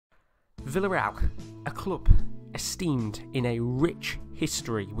Villarreal, a club esteemed in a rich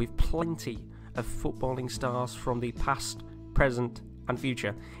history with plenty of footballing stars from the past, present and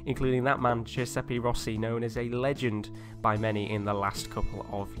future, including that man Giuseppe Rossi, known as a legend by many in the last couple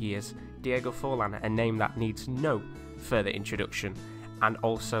of years, Diego Forlan, a name that needs no further introduction, and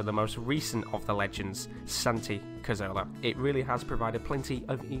also the most recent of the legends, Santi Cazorla. It really has provided plenty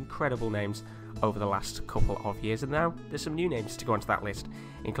of incredible names over the last couple of years, and now there's some new names to go onto that list,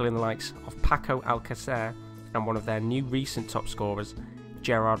 including the likes of Paco Alcacer and one of their new recent top scorers,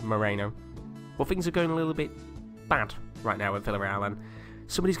 Gerard Moreno. Well, things are going a little bit bad right now at Villarreal, and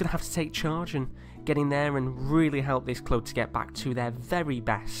somebody's going to have to take charge and get in there and really help this club to get back to their very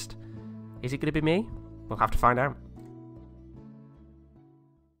best. Is it going to be me? We'll have to find out.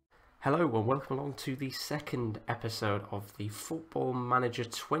 Hello and welcome along to the second episode of the Football Manager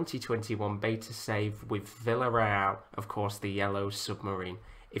 2021 beta save with Villarreal, of course the Yellow Submarine.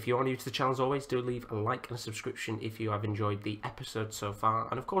 If you are new to the channel, as always, do leave a like and a subscription if you have enjoyed the episode so far.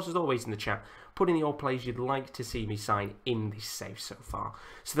 And of course, as always in the chat, put in your plays you'd like to see me sign in this save so far.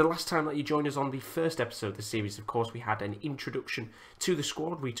 So the last time that you joined us on the first episode of the series, of course, we had an introduction to the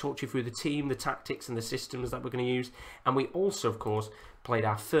squad. We talked you through the team, the tactics and the systems that we're going to use. And we also, of course, played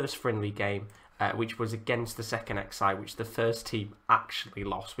our first friendly game, which was against the second XI, which the first team actually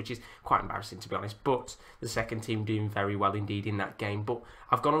lost, which is quite embarrassing to be honest, but the second team doing very well indeed in that game. But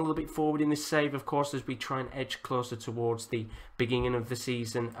I've gone a little bit forward in this save, of course, as we try and edge closer towards the beginning of the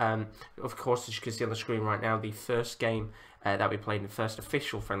season. Of course, as you can see on the screen right now, the first game that we played in the first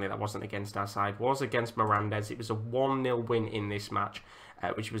official friendly that wasn't against our side was against Mirandes. It was a 1-0 win in this match,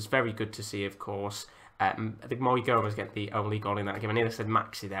 which was very good to see, of course. I think Moy Gomez get the only goal in that game. I nearly said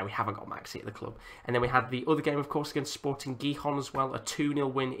Maxi there. We haven't got Maxi at the club. And then we had the other game, of course, against Sporting Gijon as well. A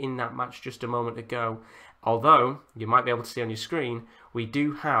 2-0 win in that match just a moment ago. Although, you might be able to see on your screen, we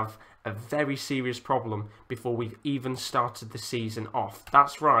do have a very serious problem before we've even started the season off.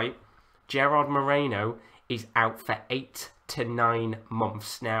 That's right. Gerard Moreno is out for 8 to 9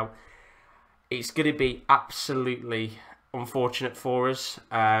 months. Now, it's going to be absolutely unfortunate for us.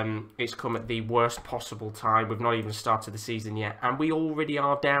 It's come at the worst possible time. We've not even started the season yet, and we already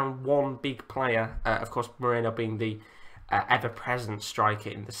are down one big player, of course Moreno being the ever-present striker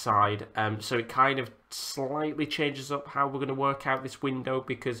in the side. So it kind of slightly changes up how we're going to work out this window,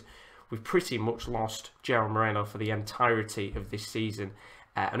 because we've pretty much lost Gerard Moreno for the entirety of this season,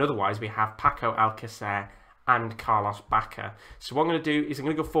 and otherwise we have Paco Alcacer and Carlos Bacca. So what I'm going to do is I'm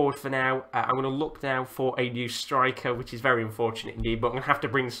going to go forward for now. I'm going to look now for a new striker, which is very unfortunate indeed, but I'm going to have to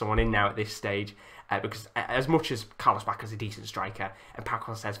bring someone in now at this stage, because as much as Carlos Bacca is a decent striker and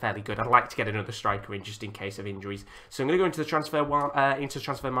Paco is fairly good, I'd like to get another striker in just in case of injuries. So I'm going to go into the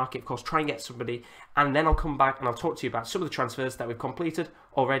transfer market, of course, try and get somebody, and then I'll come back and I'll talk to you about some of the transfers that we've completed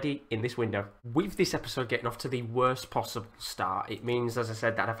already in this window. With this episode getting off to the worst possible start, it means, as I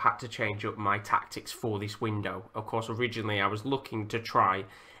said, that I've had to change up my tactics for this window. Of course, originally I was looking to try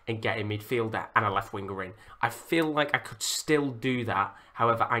and get a midfielder and a left winger in. I feel like I could still do that,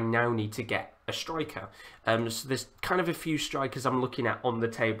 however I now need to get a striker. So there's kind of a few strikers I'm looking at on the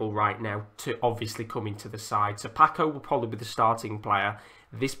table right now to obviously come into the side. So Paco will probably be the starting player.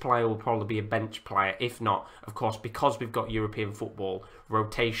 This player will probably be a bench player. If not, of course, because we've got European football,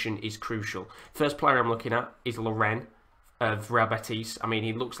 rotation is crucial. First player I'm looking at is Loren of Real Betis. I mean,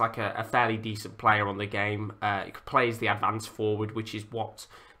 he looks like a fairly decent player on the game. He plays the advanced forward, which is what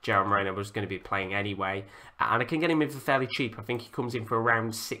Gerard Moreno was going to be playing anyway, and I can get him in for fairly cheap. I think he comes in for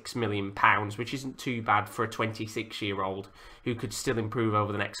around £6 million, which isn't too bad for a 26-year-old who could still improve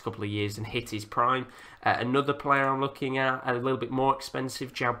over the next couple of years and hit his prime. Another player I'm looking at, a little bit more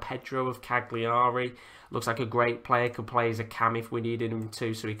expensive, João Pedro of Cagliari. Looks like a great player, could play as a cam if we needed him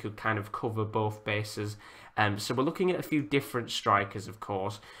to, so he could kind of cover both bases. So we're looking at a few different strikers, of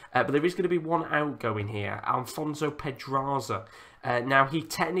course, but there is going to be one outgoing here, Alfonso Pedraza. Now, he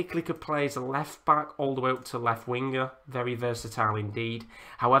technically could play as a left back all the way up to left winger, very versatile indeed.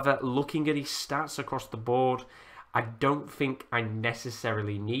 However, looking at his stats across the board, I don't think I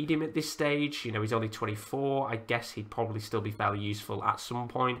necessarily need him at this stage. You know, he's only 24. I guess he'd probably still be fairly useful at some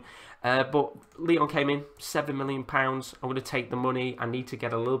point. But Leon came in, £7 million. I'm going to take the money. I need to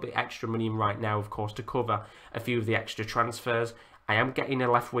get a little bit extra money in right now, of course, to cover a few of the extra transfers. I am getting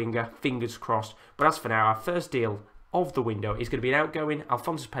a left winger, fingers crossed. But as for now, our first deal of the window is going to be an outgoing.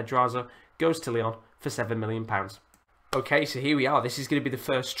 Alfonso Pedraza goes to Leon for £7 million. Okay, so here we are. This is going to be the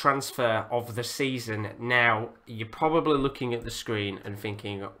first transfer of the season. Now, you're probably looking at the screen and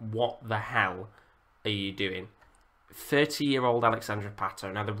thinking, what the hell are you doing? 30-year-old Alexandre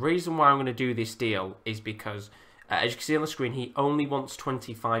Pato. Now, the reason why I'm going to do this deal is because As you can see on the screen, he only wants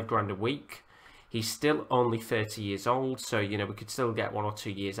 25 grand a week. He's still only 30 years old, so, you know, we could still get 1 or 2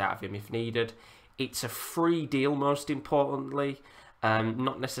 years out of him if needed. It's a free deal, most importantly.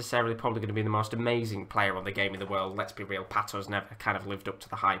 Not necessarily probably going to be the most amazing player on the game in the world. Let's be real, Pato's never kind of lived up to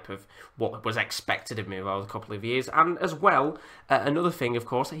the hype of what was expected of him over a couple of years. And as well, another thing, of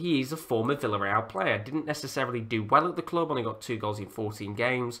course, he is a former Villarreal player. Didn't necessarily do well at the club, only got 2 goals in 14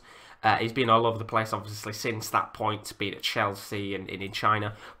 games. He's been all over the place, obviously, since that point, being at Chelsea and in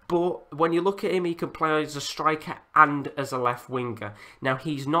China. But when you look at him, he can play as a striker and as a left winger. Now,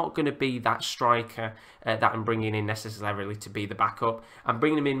 he's not going to be that striker that I'm bringing in necessarily to be the backup. I'm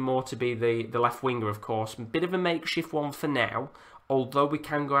bringing him in more to be the left winger, of course. A bit of a makeshift one for now, although we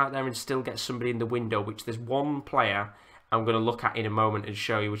can go out there and still get somebody in the window, which there's one player I'm going to look at in a moment and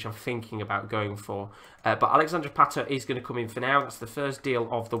show you, which I'm thinking about going for. But Alexandre Pato is going to come in for now. That's the first deal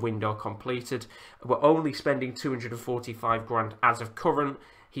of the window completed. We're only spending 245 grand as of current.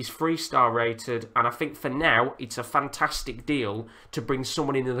 He's 3-star rated, and I think for now, it's a fantastic deal to bring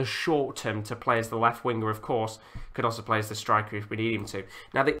someone in the short term to play as the left winger, of course. Could also play as the striker if we need him to.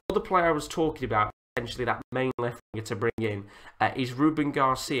 Now, the other player I was talking about, potentially that main left winger to bring in, is Ruben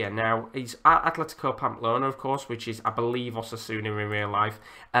Garcia. Now, he's at Atletico Pamplona, of course, which is, I believe, Osasuna in real life.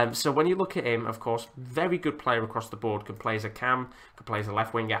 So when you look at him, of course, very good player across the board. Can play as a cam, can play as a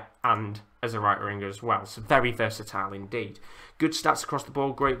left winger, and as a right winger as well. So very versatile indeed. Good stats across the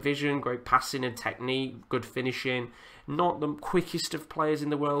board, great vision, great passing and technique, good finishing. Not the quickest of players in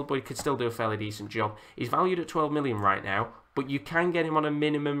the world, but he could still do a fairly decent job. He's valued at 12 million right now, but you can get him on a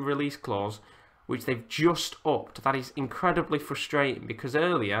minimum release clause, which they've just upped. That is incredibly frustrating because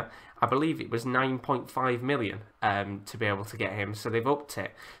earlier, I believe it was 9.5 million to be able to get him, so they've upped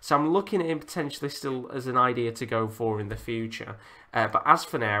it. So I'm looking at him potentially still as an idea to go for in the future. But as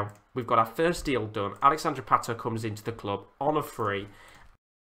for now, we've got our first deal done. Alexandre Pato comes into the club on a free.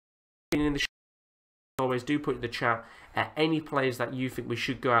 In the always do put in the chat any players that you think we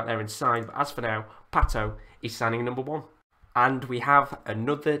should go out there and sign. But as for now, Pato is signing number 1. And we have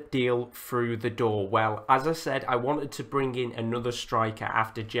another deal through the door. Well, as I said, I wanted to bring in another striker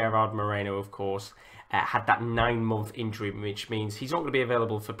after Gerard Moreno, of course, had that 9-month injury, which means he's not going to be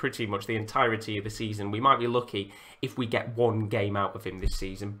available for pretty much the entirety of the season. We might be lucky if we get 1 game out of him this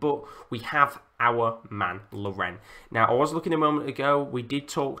season, but we have our man, Loren. Now, I was looking a moment ago, we did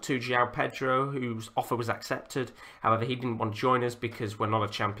talk to João Pedro, whose offer was accepted. However, he didn't want to join us because we're not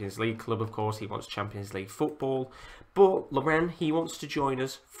a Champions League club, of course. He wants Champions League football. But Loren, he wants to join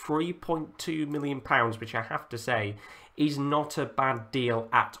us, £3.2 million, which I have to say is not a bad deal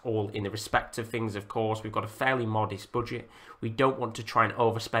at all in the respect of things, of course. We've got a fairly modest budget. We don't want to try and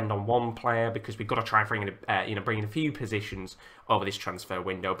overspend on one player because we've got to try and bring in a few positions over this transfer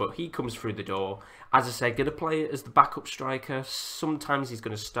window. But he comes through the door. As I say, going to play as the backup striker. Sometimes he's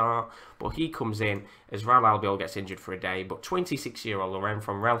going to start, but he comes in as Raul Albiol gets injured for a day. But 26-year-old Loren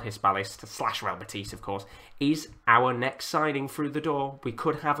from Real Hispalis / Real Betis, of course, is our next signing through the door. We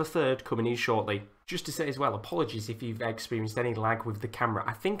could have a third coming in shortly. Just to say as well, apologies if you've experienced any lag with the camera.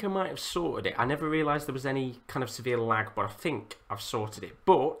 I think I might have sorted it. I never realised there was any kind of severe lag, but I think I've sorted it.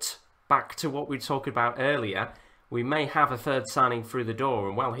 But back to what we were talking about earlier, we may have a third signing through the door.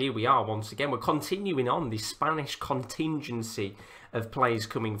 And well, here we are once again. We're continuing on the Spanish contingency of players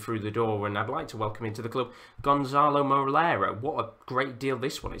coming through the door. And I'd like to welcome into the club Gonzalo Molero. What a great deal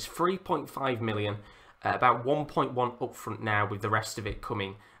this one is. 3.5 million, about 1.1 upfront now, with the rest of it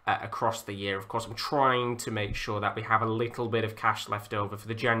coming across the year. Of course, I'm trying to make sure that we have a little bit of cash left over for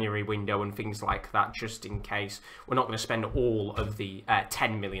the January window and things like that, just in case. We're not going to spend all of the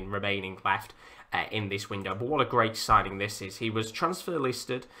 10 million remaining left in this window. But what a great signing this is. He was transfer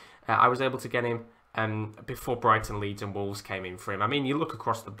listed. I was able to get him before Brighton, Leeds and Wolves came in for him. I mean, you look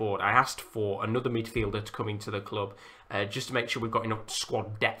across the board, I asked for another midfielder to come into the club just to make sure we've got enough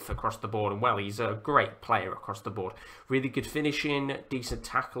squad depth across the board. And well, he's a great player across the board. Really good finishing, decent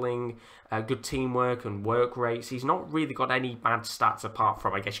tackling, good teamwork and work rates. He's not really got any bad stats apart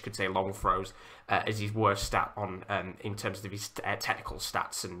from, I guess you could say, long throws as his worst stat on in terms of his technical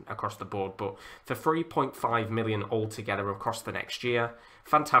stats and across the board. But for 3.5 million altogether across the next year,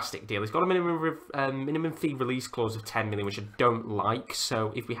 fantastic deal. He's got a minimum fee release clause of 10 million, which I don't like.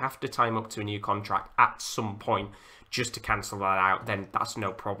 So if we have to tie him up to a new contract at some point just to cancel that out, then that's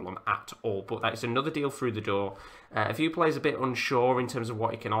no problem at all. But that's another deal through the door. A few players a bit unsure in terms of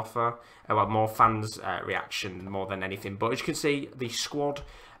what he can offer. Well, more fans' reaction more than anything. But as you can see, the squad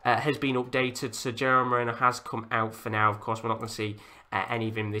has been updated. So Gerard Moreno has come out for now. Of course, we're not going to see any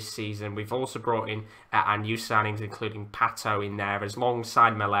of him this season. We've also brought in our new signings, including Pato in there, as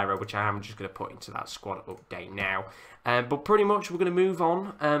alongside Melero, which I am just going to put into that squad update now. But pretty much we're going to move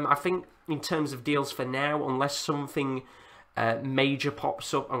on. I think in terms of deals for now, unless something major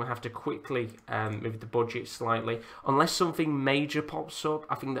pops up, I'm going to have to quickly move the budget slightly. Unless something major pops up,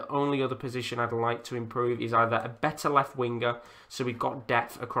 I think the only other position I'd like to improve is either a better left winger, so we've got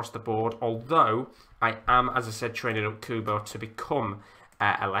depth across the board, although I am, as I said, training up Kubo to become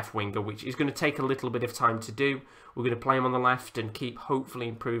a left winger, which is going to take a little bit of time to do. We're going to play him on the left and keep hopefully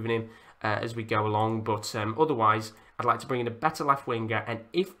improving him as we go along, but otherwise I'd like to bring in a better left winger and,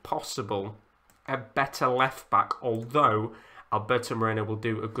 if possible, a better left back, although Alberto Moreno will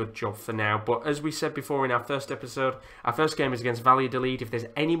do a good job for now. But as we said before in our first episode, our first game is against Villarreal. If there's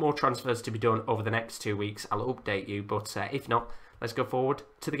any more transfers to be done over the next 2 weeks, I'll update you, but if not, let's go forward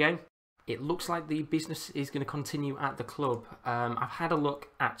to the game. It looks like the business is going to continue at the club. I've had a look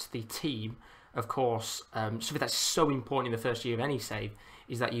at the team. Of course, something that's so important in the first year of any save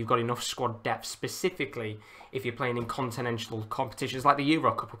is that you've got enough squad depth, specifically if you're playing in continental competitions like the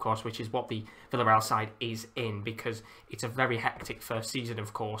Euro Cup, of course, which is what the Villarreal side is in, because it's a very hectic first season,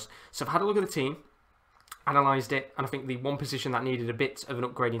 of course. So I've had a look at the team, analysed it, and I think the one position that needed a bit of an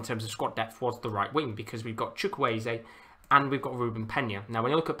upgrade in terms of squad depth was the right wing, because we've got Chukwueze and we've got Ruben Peña. Now,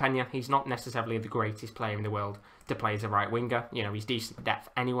 when you look at Peña, he's not necessarily the greatest player in the world to play as a right winger. You know, he's decent depth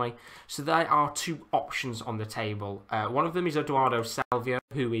anyway. So there are two options on the table. One of them is Eduardo Salvio,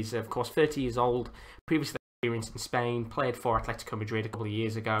 who is, of course, 30 years old, previously experienced in Spain, played for Atletico Madrid a couple of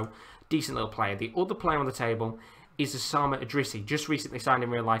years ago. Decent little player. The other player on the table is Osama Idrissi, just recently signed in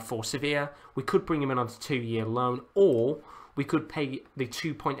real life for Sevilla. We could bring him in on a 2-year loan, or we could pay the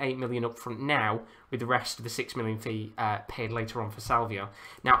 2.8 million up front now, with the rest of the 6 million fee paid later on for Salvio.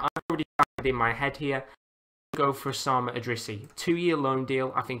 Now, I've already decided in my head here, go for Osama Idrissi. 2-year loan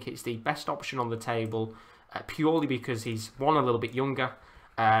deal. I think it's the best option on the table, purely because he's, one, a little bit younger,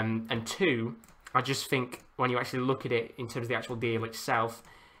 and two, I just think when you actually look at it in terms of the actual deal itself,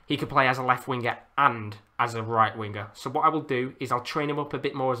 he could play as a left winger and as a right winger. So what I will do is I'll train him up a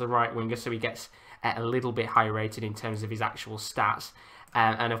bit more as a right winger so he gets a little bit higher rated in terms of his actual stats.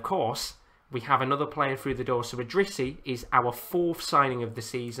 And of course, we have another player through the door. So Idrissi is our 4th signing of the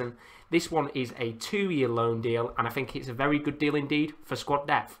season. This one is a 2-year loan deal, and I think it's a very good deal indeed for squad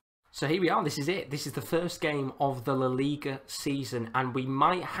depth. So here we are, this is it. This is the first game of the La Liga season, and we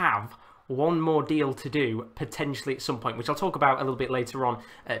might have one more deal to do, potentially at some point, which I'll talk about a little bit later on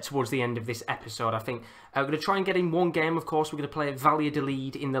towards the end of this episode. I think we're going to try and get in one game, of course. We're going to play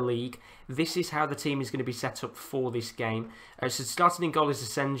Valladolid in the league. This is how the team is going to be set up for this game. So starting in goal is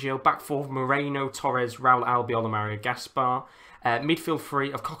Asensio, back four, Moreno, Torres, Raul Albiol and Mario Gaspar. Midfield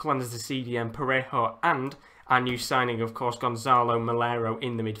 3 of Coquelin as the CDM, Parejo, and our new signing, of course, Gonzalo Melero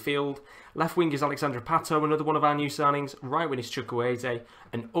in the midfield. Left wing is Alexandre Pato, another one of our new signings. Right wing is Chukwueze.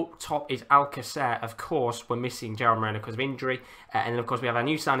 And up top is Alcacer. Of course, we're missing Gerard Moreno because of injury. And then, of course, we have our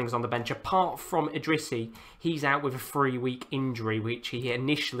new signings on the bench. Apart from Idrissi, he's out with a 3-week injury, which he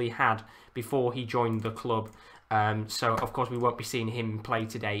initially had before he joined the club. So, of course, we won't be seeing him play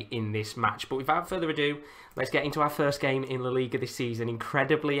today in this match. But without further ado, let's get into our first game in La Liga this season.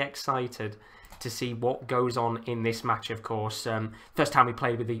 Incredibly excited to see what goes on in this match, of course. First time we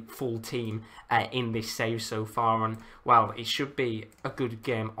played with the full team in this save so far, and, well, it should be a good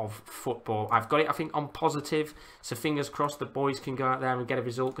game of football. I've got it, I think, on positive, so fingers crossed the boys can go out there and get a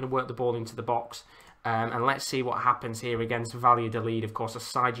result. Going to work the ball into the box, and let's see what happens here against Valladolid, of course, a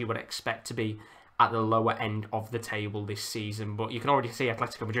side you would expect to be at the lower end of the table this season. But you can already see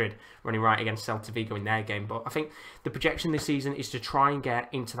Atletico Madrid running right against Celta Vigo in their game. But I think the projection this season is to try and get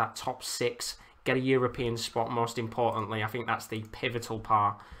into that top 6, get a European spot, most importantly. I think that's the pivotal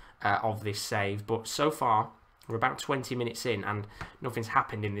part of this save. But so far, we're about 20 minutes in and nothing's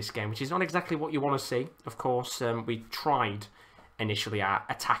happened in this game, which is not exactly what you want to see. Of course, we tried initially our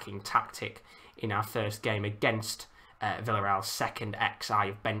attacking tactic in our first game against Villarreal's second XI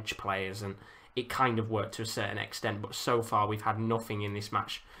of bench players, and it kind of worked to a certain extent, but so far we've had nothing in this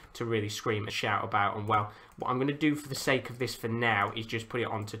match to really scream and shout about. And, well, what I'm going to do for the sake of this for now is just put it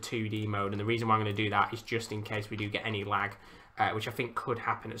onto 2D mode, and the reason why I'm going to do that is just in case we do get any lag, which I think could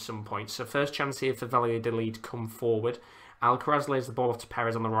happen at some point. So first chance here for Valladolid to come forward. Alcaraz lays the ball off to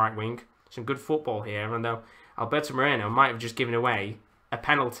Perez on the right wing. Some good football here, and though Alberto Moreno might have just given away a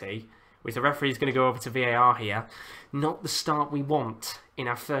penalty, which the referee is going to go over to VAR here. Not the start we want in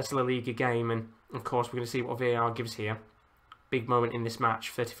our first La Liga game, and of course we're going to see what VAR gives here. Big moment in this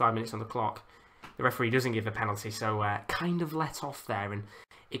match, 35 minutes on the clock. The referee doesn't give a penalty, so kind of let off there, and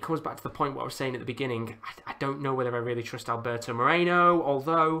it comes back to the point what I was saying at the beginning. I don't know whether I really trust Alberto Moreno,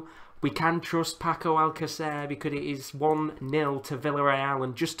 although we can trust Paco Alcacer because it is 1-0 to Villarreal,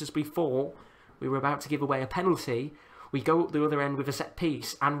 and just as we thought we were about to give away a penalty, we go up the other end with a set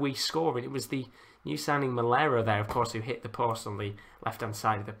piece and we score. And it was the new signing Malera there, of course, who hit the post on the left-hand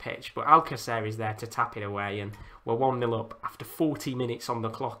side of the pitch. But Alcacer is there to tap it away, and we're 1-0 up after 40 minutes on the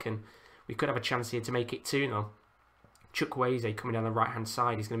clock, and we could have a chance here to make it 2-0. Chukwueze coming down the right-hand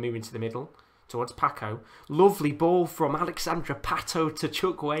side. He's going to move into the middle towards Paco. Lovely ball from Alexandre Pato to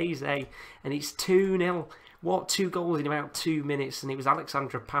Chukwueze, and it's 2-0. What, 2 goals in about 2 minutes, and it was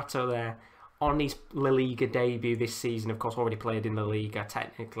Alexandre Pato there on his La Liga debut this season. Of course, already played in La Liga,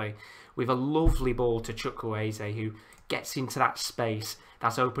 technically, with a lovely ball to Chukwueze, who gets into that space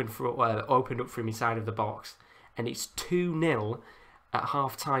that's opened up from inside of the box, and it's 2-0 at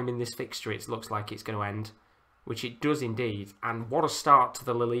half-time in this fixture. It looks like it's going to end, which it does indeed, and what a start to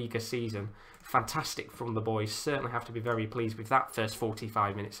the La Liga season. Fantastic from the boys. Certainly have to be very pleased with that first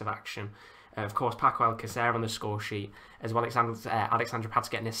 45 minutes of action. Of course, Paco Alcacer on the score sheet, as well as Alexandre Pato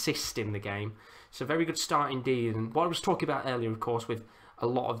getting an assist in the game. So very good start indeed. And what I was talking about earlier, of course, with a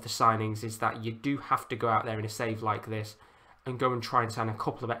lot of the signings, is that you do have to go out there in a save like this and go and try and sign a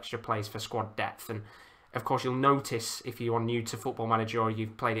couple of extra players for squad depth. And of course, you'll notice if you are new to Football Manager or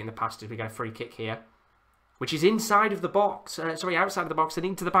you've played it in the past, as we get a free kick here, which is inside of the box, outside of the box and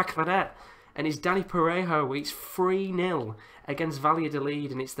into the back of the net. And it's Dani Parejo. It's 3-0 against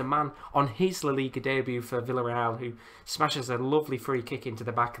Valladolid, and it's the man on his La Liga debut for Villarreal who smashes a lovely free kick into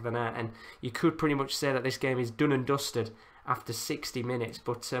the back of the net. And you could pretty much say that this game is done and dusted after 60 minutes.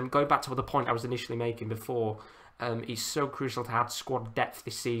 But going back to the point I was initially making before, it's so crucial to have squad depth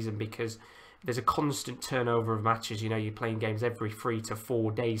this season because there's a constant turnover of matches. You know, you're playing games every 3 to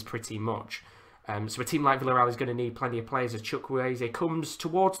 4 days pretty much. So a team like Villarreal is going to need plenty of players as Chukwueze comes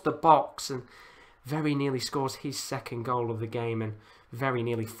towards the box and very nearly scores his second goal of the game and very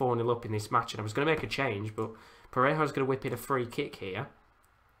nearly 4-0 up in this match. And I was going to make a change, but Parejo's going to whip in a free kick here,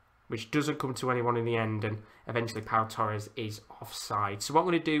 which doesn't come to anyone in the end, and eventually Pau Torres is offside. So what I'm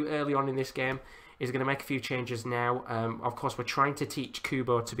going to do early on in this game is going to make a few changes now. Of course, we're trying to teach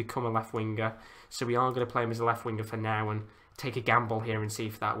Kubo to become a left winger, so we are going to play him as a left winger for now and take a gamble here and see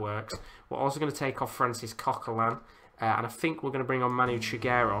if that works. We're also going to take off Francis Coquelin, and I think we're going to bring on Manu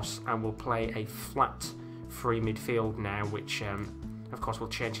Trigueros, and we'll play a flat free midfield now, which of course will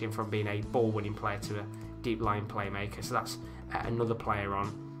change him from being a ball-winning player to a deep-line playmaker. So that's another player on.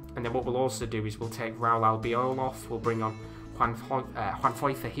 And then what we'll also do is we'll take Raul Albiol off. We'll bring on Juan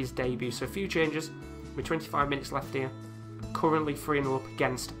Foy for his debut. So a few changes with 25 minutes left here. Currently 3-0 up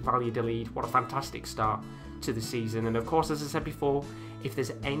against Valladolid. What a fantastic start to the season. And of course, as I said before, if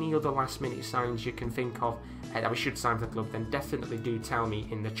there's any other last-minute signs you can think of that we should sign for the club, then definitely do tell me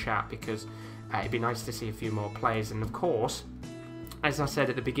in the chat, because it'd be nice to see a few more players. And of course, as I said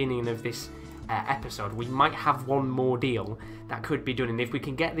at the beginning of this episode, we might have one more deal that could be done, and if we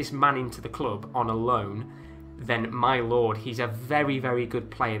can get this man into the club on a loan, then my lord, he's a very, very good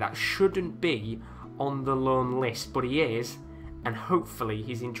player that shouldn't be on the loan list, but he is, and hopefully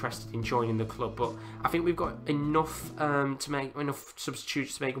he's interested in joining the club. But I think we've got enough to make enough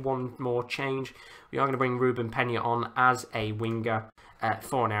substitutes to make one more change. We are going to bring Ruben Pena on as a winger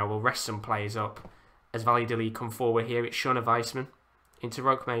for now. We'll rest some players up as Valladolid come forward here. It's Shona Weissman into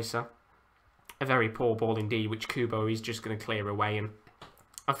Roque Mesa. A very poor ball indeed, which Kubo is just going to clear away. And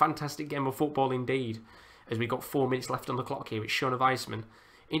a fantastic game of football indeed, as we got 4 minutes left on the clock here. It's Shona Weissman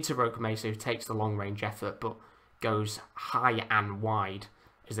into Roque Mesa, who takes the long-range effort, but goes high and wide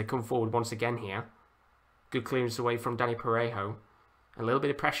as they come forward once again here. Good clearance away from Dani Parejo. A little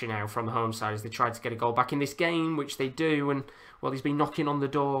bit of pressure now from the home side as they try to get a goal back in this game, which they do. And, well, he's been knocking on the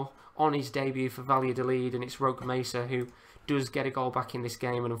door on his debut for Valladolid, and it's Roque Mesa who does get a goal back in this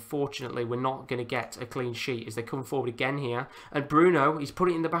game. And unfortunately, we're not going to get a clean sheet as they come forward again here. And Bruno, he's put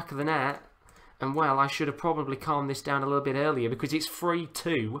it in the back of the net. And, well, I should have probably calmed this down a little bit earlier, because it's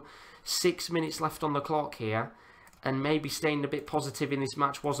 3-2. 6 minutes left on the clock here. And maybe staying a bit positive in this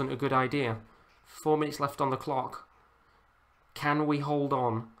match wasn't a good idea. 4 minutes left on the clock. Can we hold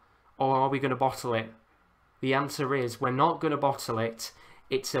on, or are we going to bottle it? The answer is we're not going to bottle it.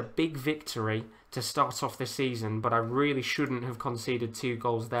 It's a big victory to start off the season, but I really shouldn't have conceded 2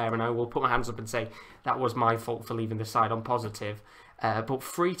 goals there, and I will put my hands up and say that was my fault for leaving the side on positive. But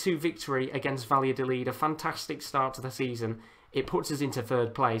 3-2 victory against Valladolid, a fantastic start to the season. It puts us into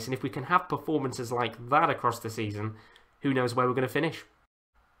 3rd place, and if we can have performances like that across the season, who knows where we're going to finish.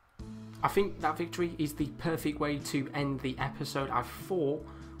 I think that victory is the perfect way to end the episode. I thought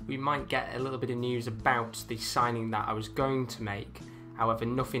we might get a little bit of news about the signing that I was going to make. However,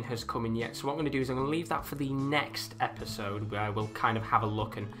 nothing has come in yet. So what I'm going to do is I'm going to leave that for the next episode, where we'll kind of have a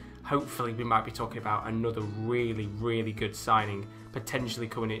look, and hopefully we might be talking about another really, really good signing potentially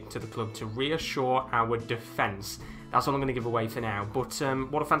coming into the club to reassure our defence. That's all I'm going to give away for now. But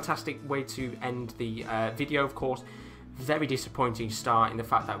what a fantastic way to end the video, of course. Very disappointing start in the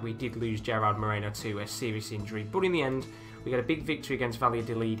fact that we did lose Gerard Moreno to a serious injury. But in the end, we got a big victory against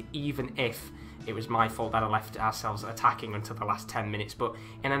Valladolid, even if it was my fault that I left ourselves attacking until the last 10 minutes. But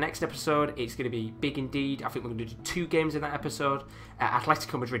in our next episode, it's going to be big indeed. I think we're going to do 2 games in that episode.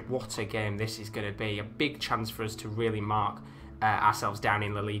 Atletico Madrid, what a game this is going to be. A big chance for us to really mark ourselves down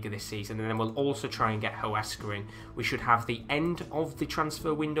in La Liga this season. And then we'll also try and get Huesca in. We should have the end of the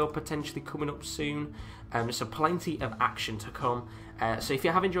transfer window potentially coming up soon. So plenty of action to come. So if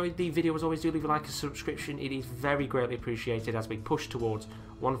you have enjoyed the video, as always, do leave a like and subscription. It is very greatly appreciated as we push towards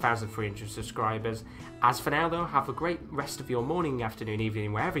 1,300 subscribers. As for now, though, have a great rest of your morning, afternoon,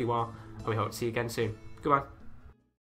 evening, wherever you are, and we hope to see you again soon. Goodbye.